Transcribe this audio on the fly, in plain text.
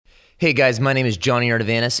Hey guys, my name is Johnny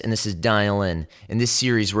Artavanis, and this is Dial In. In this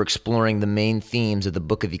series, we're exploring the main themes of the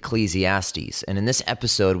book of Ecclesiastes, and in this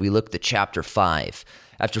episode, we looked at chapter 5.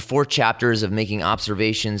 After 4 chapters of making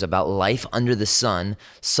observations about life under the sun,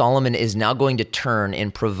 Solomon is now going to turn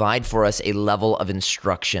and provide for us a level of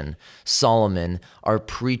instruction. Solomon, our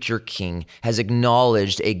preacher king, has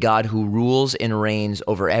acknowledged a God who rules and reigns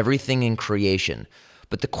over everything in creation.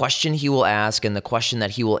 But the question he will ask and the question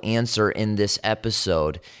that he will answer in this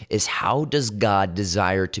episode is, how does God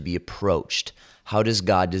desire to be approached? How does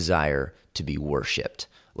God desire to be worshiped?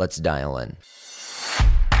 Let's dial in.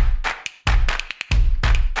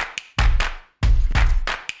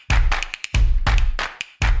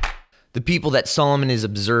 The people that Solomon is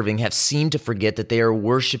observing have seemed to forget that they are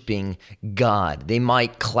worshiping God. They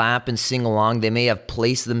might clap and sing along. They may have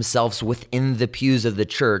placed themselves within the pews of the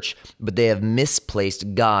church, but they have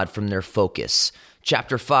misplaced God from their focus.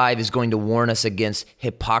 Chapter 5 is going to warn us against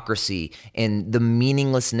hypocrisy and the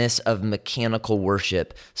meaninglessness of mechanical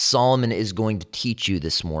worship. Solomon is going to teach you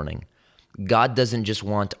this morning. God doesn't just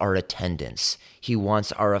want our attendance. He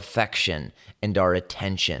wants our affection and our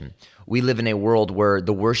attention. We live in a world where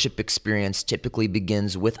the worship experience typically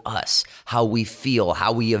begins with us, how we feel,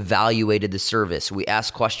 how we evaluated the service. We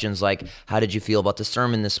ask questions like, how did you feel about the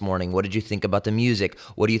sermon this morning? What did you think about the music?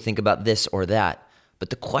 What do you think about this or that? But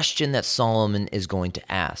the question that Solomon is going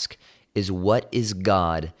to ask is, what is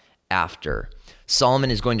God after?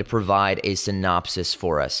 Solomon is going to provide a synopsis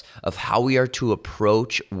for us of how we are to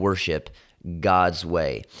approach worship God's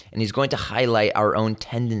way. And he's going to highlight our own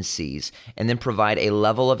tendencies and then provide a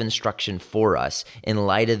level of instruction for us in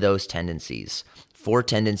light of those tendencies. 4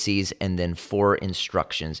 tendencies and then 4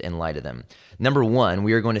 instructions in light of them. Number 1,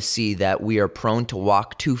 we are going to see that we are prone to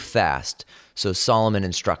walk too fast. So Solomon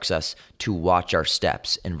instructs us to watch our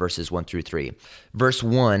steps in verses 1 through 3. Verse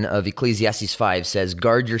 1 of Ecclesiastes 5 says,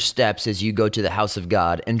 "Guard your steps as you go to the house of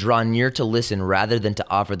God, and draw near to listen rather than to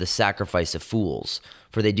offer the sacrifice of fools,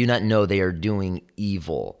 for they do not know they are doing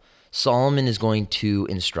evil." Solomon is going to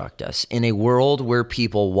instruct us. In a world where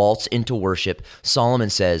people waltz into worship,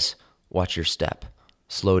 Solomon says, watch your step,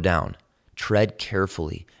 slow down, tread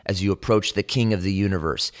carefully as you approach the King of the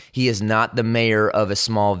universe. He is not the mayor of a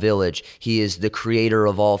small village. He is the creator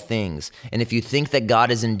of all things. And if you think that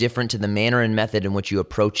God is indifferent to the manner and method in which you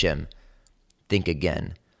approach him, think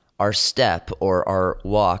again. Our step, or our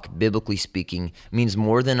walk, biblically speaking, means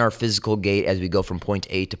more than our physical gait as we go from point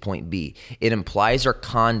A to point B. It implies our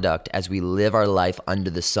conduct as we live our life under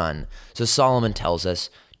the sun. So Solomon tells us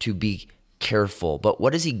to be careful. But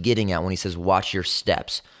what is he getting at when he says, watch your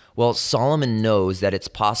steps? Well, Solomon knows that it's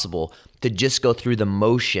possible to just go through the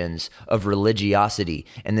motions of religiosity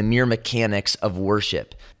and the mere mechanics of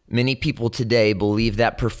worship. Many people today believe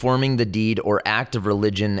that performing the deed or act of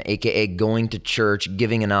religion, aka going to church,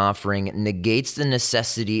 giving an offering, negates the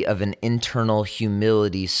necessity of an internal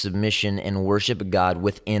humility, submission, and worship of God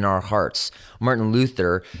within our hearts. Martin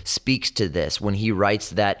Luther speaks to this when he writes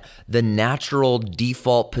that the natural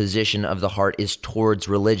default position of the heart is towards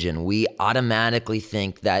religion. We automatically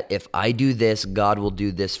think that if I do this, God will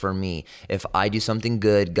do this for me. If I do something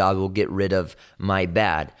good, God will get rid of my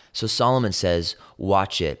bad. So Solomon says,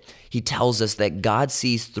 watch it. He tells us that God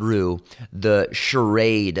sees through the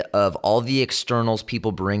charade of all the externals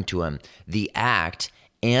people bring to him. The act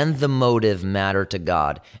and the motive matter to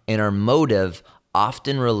God, and our motive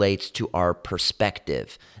often relates to our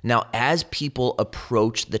perspective. Now, as people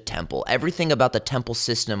approach the temple, everything about the temple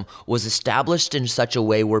system was established in such a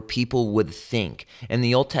way where people would think. In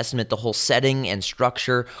the Old Testament, the whole setting and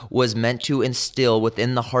structure was meant to instill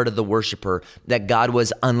within the heart of the worshiper that God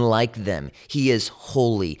was unlike them. He is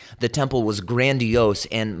holy. The temple was grandiose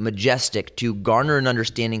and majestic to garner an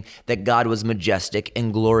understanding that God was majestic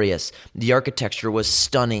and glorious. The architecture was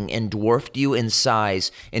stunning and dwarfed you in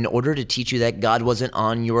size in order to teach you that God wasn't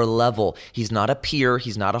on your level. He's not a peer.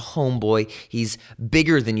 He's not a homeboy. He's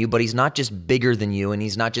bigger than you, but he's not just bigger than you, and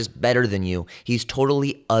he's not just better than you. He's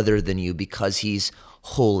totally other than you because he's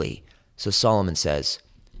holy. So Solomon says,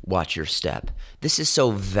 watch your step. This is so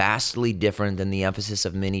vastly different than the emphasis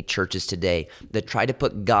of many churches today that try to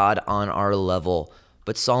put God on our level.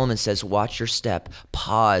 But Solomon says, watch your step.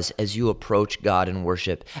 Pause as you approach God in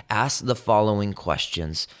worship. Ask the following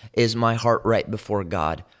questions. Is my heart right before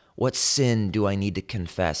God? What sin do I need to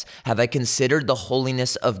confess? Have I considered the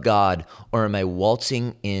holiness of God, or am I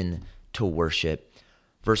waltzing in to worship?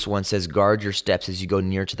 Verse 1 says, guard your steps as you go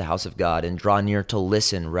near to the house of God, and draw near to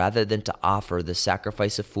listen rather than to offer the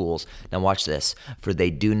sacrifice of fools. Now watch this. For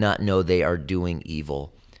they do not know they are doing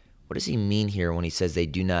evil. What does he mean here when he says they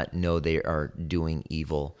do not know they are doing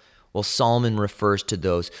evil? Well, Solomon refers to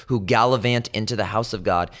those who gallivant into the house of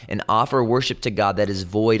God and offer worship to God that is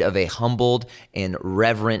void of a humbled and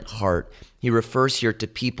reverent heart. He refers here to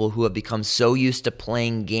people who have become so used to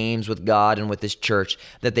playing games with God and with his church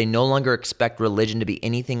that they no longer expect religion to be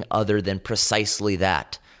anything other than precisely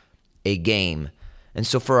that, a game. And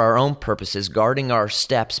so for our own purposes, guarding our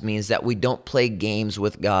steps means that we don't play games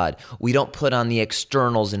with God. We don't put on the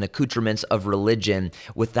externals and accoutrements of religion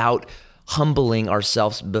without humbling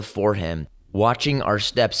ourselves before him. Watching our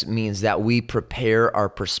steps means that we prepare our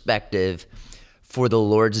perspective for the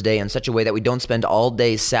Lord's day in such a way that we don't spend all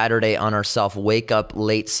day Saturday on ourselves, wake up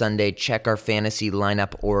late Sunday, check our fantasy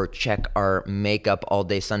lineup, or check our makeup all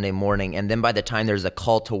day Sunday morning. And then by the time there's a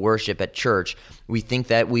call to worship at church, we think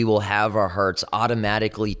that we will have our hearts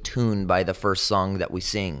automatically tuned by the first song that we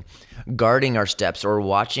sing. Guarding our steps or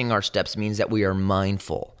watching our steps means that we are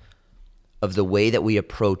mindful of the way that we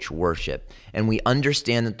approach worship. And we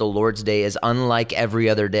understand that the Lord's Day is unlike every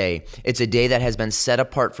other day. It's a day that has been set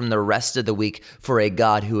apart from the rest of the week for a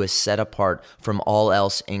God who is set apart from all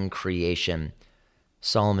else in creation.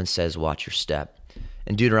 Solomon says, watch your step.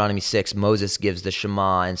 In Deuteronomy 6, Moses gives the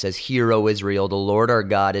Shema and says, "Hear, O Israel, the Lord our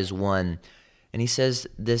God is one." And he says,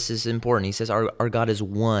 this is important. He says, our God is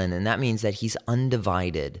one, and that means that he's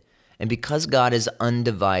undivided. And because God is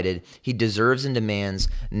undivided, he deserves and demands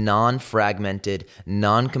non-fragmented,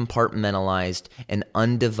 non-compartmentalized, and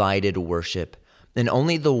undivided worship. And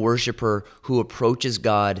only the worshiper who approaches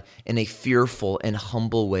God in a fearful and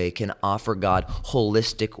humble way can offer God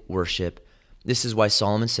holistic worship. This is why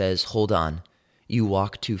Solomon says, hold on, you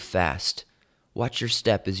walk too fast. Watch your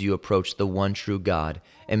step as you approach the one true God,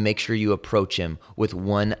 and make sure you approach him with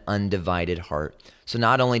one undivided heart. So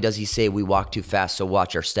not only does he say we walk too fast, so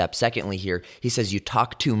watch our step. Secondly here, he says you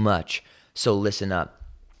talk too much, so listen up.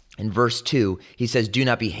 In verse 2, he says, do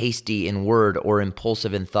not be hasty in word or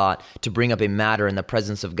impulsive in thought to bring up a matter in the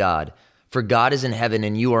presence of God. For God is in heaven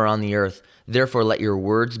and you are on the earth. Therefore let your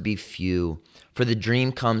words be few. For the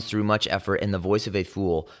dream comes through much effort, and the voice of a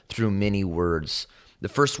fool through many words. The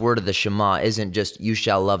first word of the Shema isn't just, you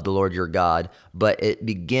shall love the Lord your God, but it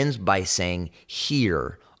begins by saying,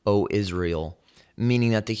 hear, O Israel, meaning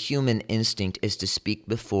that the human instinct is to speak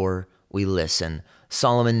before we listen.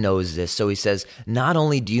 Solomon knows this, so he says, not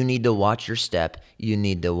only do you need to watch your step, you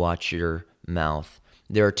need to watch your mouth.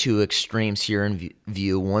 There are two extremes here in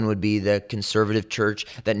view. One would be the conservative church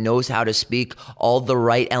that knows how to speak all the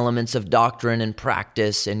right elements of doctrine and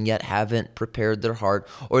practice and yet haven't prepared their heart.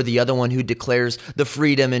 Or the other one who declares the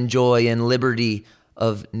freedom and joy and liberty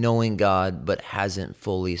of knowing God but hasn't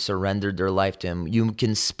fully surrendered their life to him. You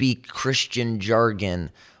can speak Christian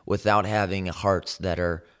jargon without having hearts that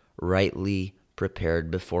are rightly prepared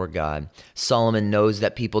before God. Solomon knows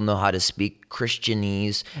that people know how to speak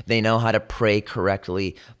Christianese. They know how to pray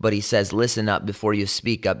correctly, but he says, listen up before you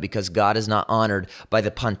speak up, because God is not honored by the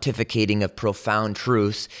pontificating of profound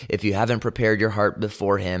truths if you haven't prepared your heart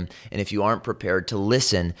before him and if you aren't prepared to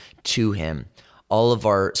listen to him. All of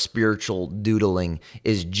our spiritual doodling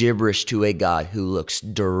is gibberish to a God who looks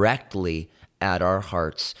directly at our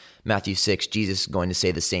hearts. Matthew 6, Jesus is going to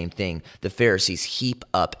say the same thing. The Pharisees heap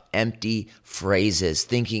up empty phrases,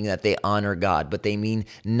 thinking that they honor God, but they mean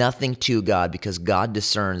nothing to God because God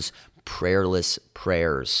discerns prayerless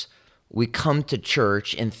prayers. We come to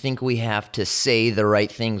church and think we have to say the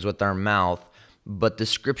right things with our mouth, but the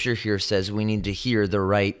scripture here says we need to hear the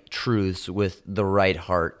right truths with the right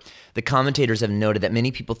heart. The commentators have noted that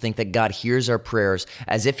many people think that God hears our prayers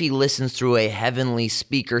as if he listens through a heavenly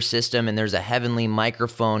speaker system and there's a heavenly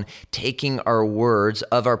microphone taking our words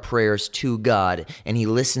of our prayers to God, and he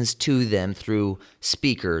listens to them through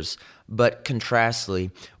speakers. But contrastly,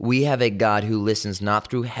 we have a God who listens not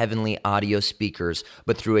through heavenly audio speakers,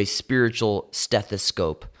 but through a spiritual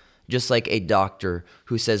stethoscope. Just like a doctor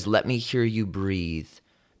who says, let me hear you breathe.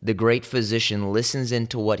 The great physician listens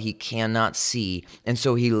into what he cannot see, and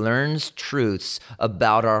so he learns truths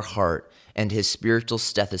about our heart, and his spiritual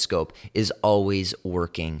stethoscope is always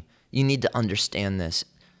working. You need to understand this.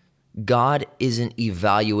 God isn't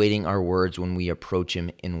evaluating our words when we approach him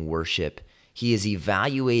in worship. He is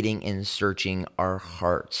evaluating and searching our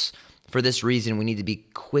hearts. For this reason, we need to be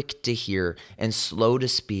quick to hear and slow to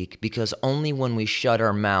speak, because only when we shut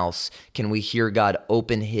our mouths can we hear God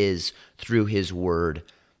open his through his word.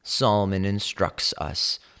 Solomon instructs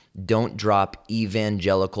us, don't drop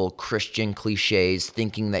evangelical Christian cliches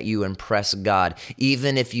thinking that you impress God,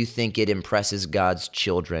 even if you think it impresses God's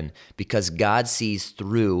children, because God sees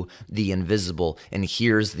through the invisible and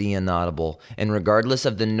hears the inaudible. And regardless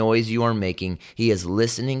of the noise you are making, he is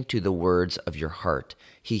listening to the words of your heart.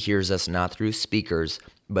 He hears us not through speakers,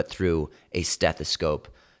 but through a stethoscope.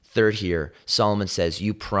 Third here, Solomon says,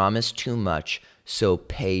 you promise too much, so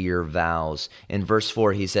pay your vows. In verse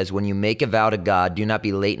 4, he says, when you make a vow to God, do not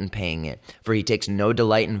be late in paying it, for he takes no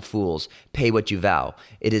delight in fools. Pay what you vow.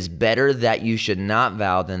 It is better that you should not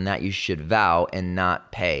vow than that you should vow and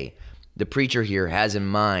not pay. The preacher here has in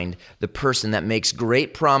mind the person that makes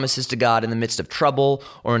great promises to God in the midst of trouble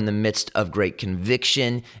or in the midst of great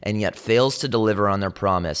conviction and yet fails to deliver on their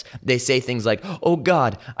promise. They say things like, oh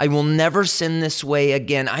God, I will never sin this way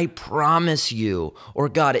again. I promise you. Or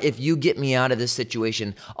God, if you get me out of this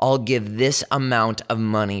situation, I'll give this amount of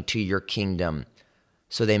money to your kingdom.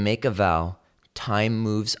 So they make a vow, time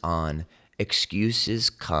moves on, excuses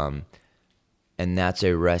come, and that's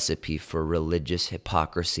a recipe for religious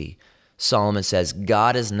hypocrisy. Solomon says,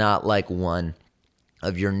 God is not like one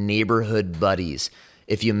of your neighborhood buddies.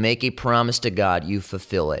 If you make a promise to God, you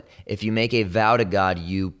fulfill it. If you make a vow to God,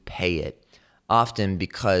 you pay it. Often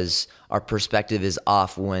because our perspective is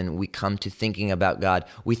off when we come to thinking about God,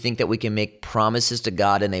 we think that we can make promises to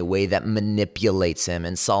God in a way that manipulates him.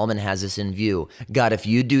 And Solomon has this in view. God, if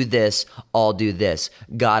you do this, I'll do this.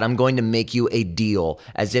 God, I'm going to make you a deal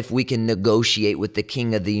as if we can negotiate with the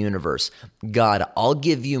king of the universe. God, I'll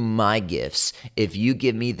give you my gifts if you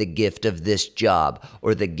give me the gift of this job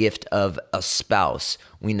or the gift of a spouse.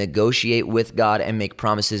 We negotiate with God and make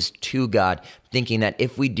promises to God, thinking that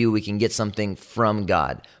if we do, we can get something from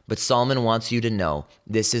God. But Solomon wants you to know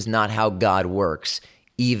this is not how God works,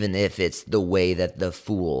 even if it's the way that the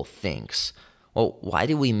fool thinks. Well, why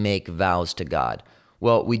do we make vows to God?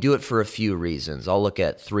 Well, we do it for a few reasons. I'll look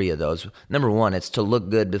at 3 of those. Number 1, it's to look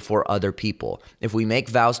good before other people. If we make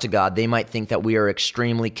vows to God, they might think that we are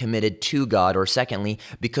extremely committed to God. Or secondly,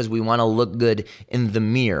 because we want to look good in the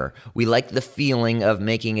mirror. We like the feeling of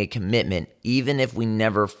making a commitment, even if we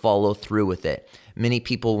never follow through with it. Many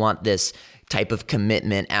people want this type of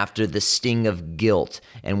commitment after the sting of guilt.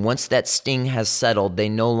 And once that sting has settled, they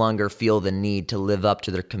no longer feel the need to live up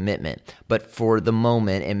to their commitment. But for the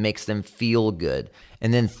moment, it makes them feel good.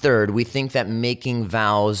 And then third, we think that making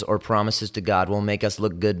vows or promises to God will make us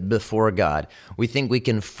look good before God. We think we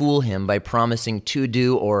can fool him by promising to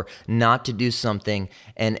do or not to do something,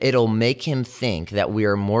 and it'll make him think that we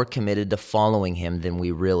are more committed to following him than we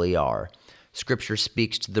really are. Scripture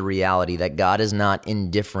speaks to the reality that God is not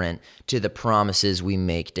indifferent to the promises we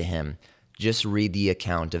make to him. Just read the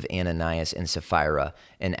account of Ananias and Sapphira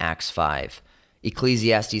in Acts 5.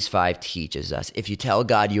 Ecclesiastes 5 teaches us, if you tell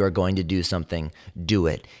God you are going to do something, do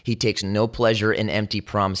it. He takes no pleasure in empty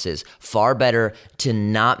promises. Far better to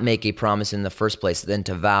not make a promise in the first place than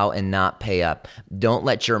to vow and not pay up. Don't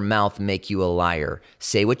let your mouth make you a liar.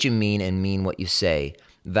 Say what you mean and mean what you say.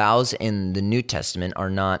 Vows in the New Testament are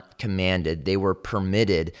not commanded. They were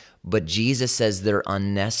permitted, but Jesus says they're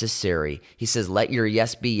unnecessary. He says, let your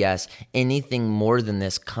yes be yes. Anything more than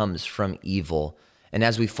this comes from evil. And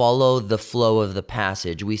as we follow the flow of the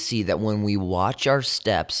passage, we see that when we watch our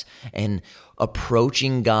steps and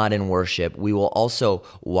approaching God in worship, we will also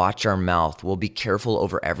watch our mouth. We'll be careful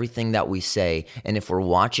over everything that we say. And if we're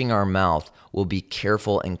watching our mouth, we'll be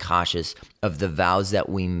careful and cautious of the vows that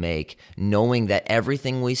we make, knowing that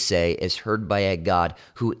everything we say is heard by a God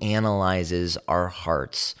who analyzes our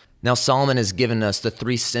hearts. Now, Solomon has given us the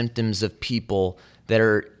 3 symptoms of people that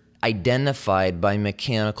are identified by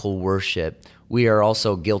mechanical worship. We are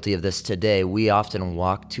also guilty of this today. We often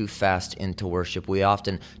walk too fast into worship. We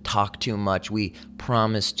often talk too much. We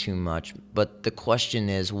promise too much. But the question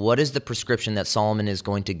is, what is the prescription that Solomon is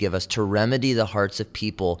going to give us to remedy the hearts of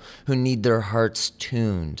people who need their hearts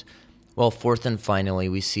tuned? Well, fourth and finally,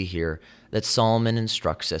 we see here that Solomon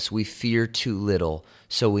instructs us, we fear too little,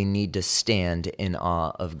 so we need to stand in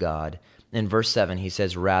awe of God. In verse 7, he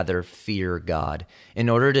says, rather fear God. In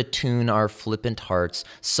order to tune our flippant hearts,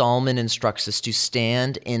 Solomon instructs us to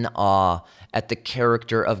stand in awe at the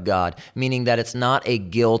character of God, meaning that it's not a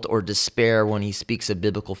guilt or despair when he speaks of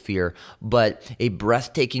biblical fear, but a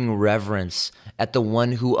breathtaking reverence at the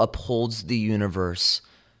one who upholds the universe.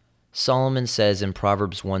 Solomon says in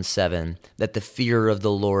Proverbs 1:7 that the fear of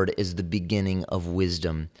the Lord is the beginning of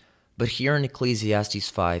wisdom. But here in Ecclesiastes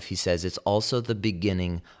 5, he says it's also the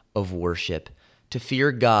beginning of worship. To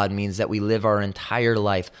fear God means that we live our entire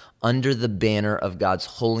life under the banner of God's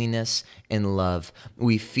holiness and love.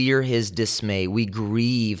 We fear his dismay. We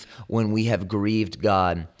grieve when we have grieved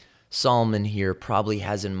God. Solomon here probably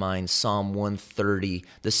has in mind Psalm 130,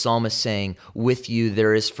 the psalmist saying, with you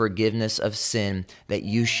there is forgiveness of sin, that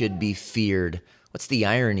you should be feared. What's the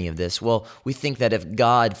irony of this? Well, we think that if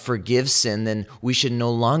God forgives sin, then we should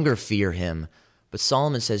no longer fear him. But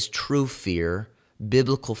Solomon says true fear,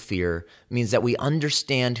 Biblical fear means that we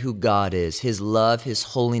understand who God is, his love, his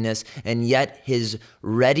holiness, and yet his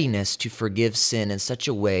readiness to forgive sin in such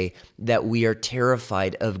a way that we are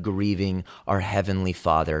terrified of grieving our Heavenly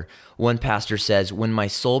Father. One pastor says, when my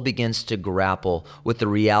soul begins to grapple with the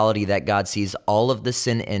reality that God sees all of the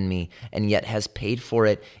sin in me and yet has paid for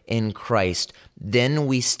it in Christ, then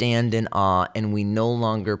we stand in awe and we no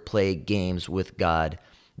longer play games with God.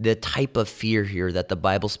 The type of fear here that the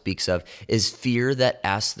Bible speaks of is fear that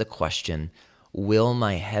asks the question, will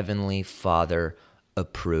my Heavenly Father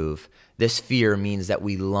approve? This fear means that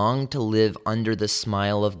we long to live under the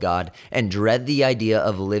smile of God and dread the idea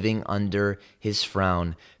of living under his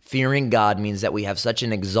frown. Fearing God means that we have such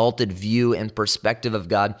an exalted view and perspective of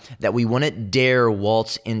God that we wouldn't dare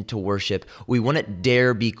waltz into worship. We wouldn't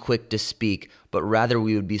dare be quick to speak, but rather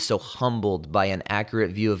we would be so humbled by an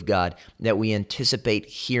accurate view of God that we anticipate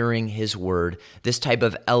hearing his word. This type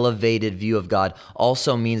of elevated view of God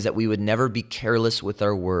also means that we would never be careless with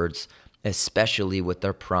our words, especially with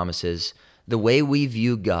our promises. The way we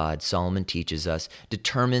view God, Solomon teaches us,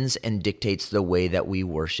 determines and dictates the way that we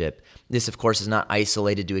worship. This, of course, is not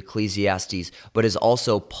isolated to Ecclesiastes, but is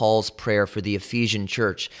also Paul's prayer for the Ephesian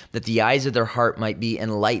church, that the eyes of their heart might be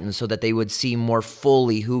enlightened so that they would see more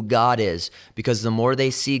fully who God is, because the more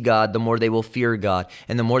they see God, the more they will fear God,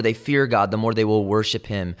 and the more they fear God, the more they will worship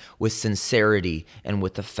him with sincerity and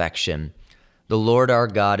with affection. The Lord our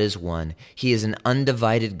God is one. He is an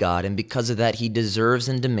undivided God, and because of that, he deserves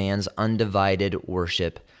and demands undivided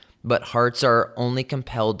worship. But hearts are only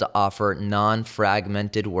compelled to offer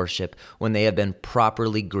non-fragmented worship when they have been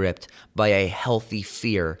properly gripped by a healthy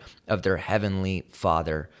fear of their Heavenly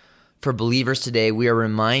Father. For believers today, we are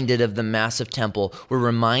reminded of the massive temple. We're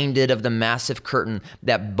reminded of the massive curtain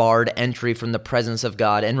that barred entry from the presence of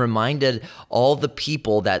God, and reminded all the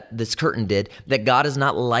people that this curtain did that God is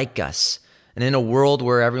not like us. And in a world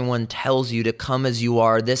where everyone tells you to come as you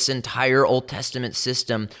are, this entire Old Testament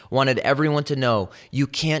system wanted everyone to know you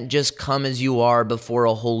can't just come as you are before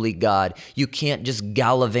a holy God. You can't just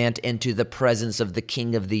gallivant into the presence of the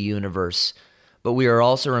King of the universe. But we are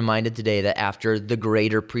also reminded today that after the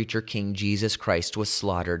greater preacher king, Jesus Christ, was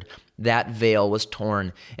slaughtered, that veil was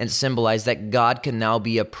torn and symbolized that God can now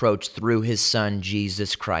be approached through his Son,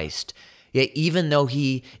 Jesus Christ. Yet even though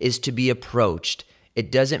he is to be approached, it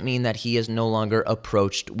doesn't mean that he is no longer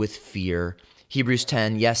approached with fear. Hebrews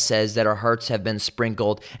 10, yes, says that our hearts have been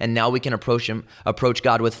sprinkled and now we can approach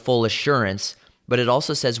God with full assurance, but it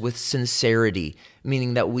also says with sincerity,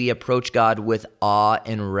 meaning that we approach God with awe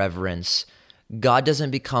and reverence. God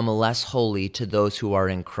doesn't become less holy to those who are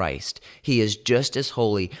in Christ. He is just as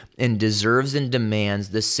holy and deserves and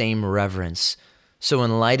demands the same reverence. So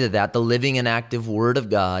in light of that, the living and active Word of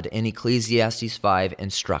God in Ecclesiastes 5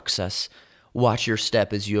 instructs us. Watch your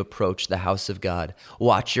step as you approach the house of God.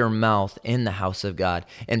 Watch your mouth in the house of God,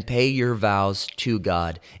 and pay your vows to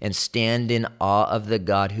God, and stand in awe of the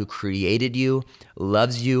God who created you,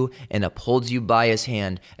 loves you, and upholds you by his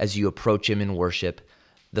hand as you approach him in worship.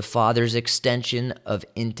 The Father's extension of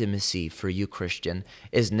intimacy for you, Christian,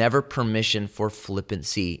 is never permission for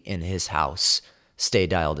flippancy in his house. Stay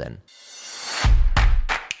dialed in.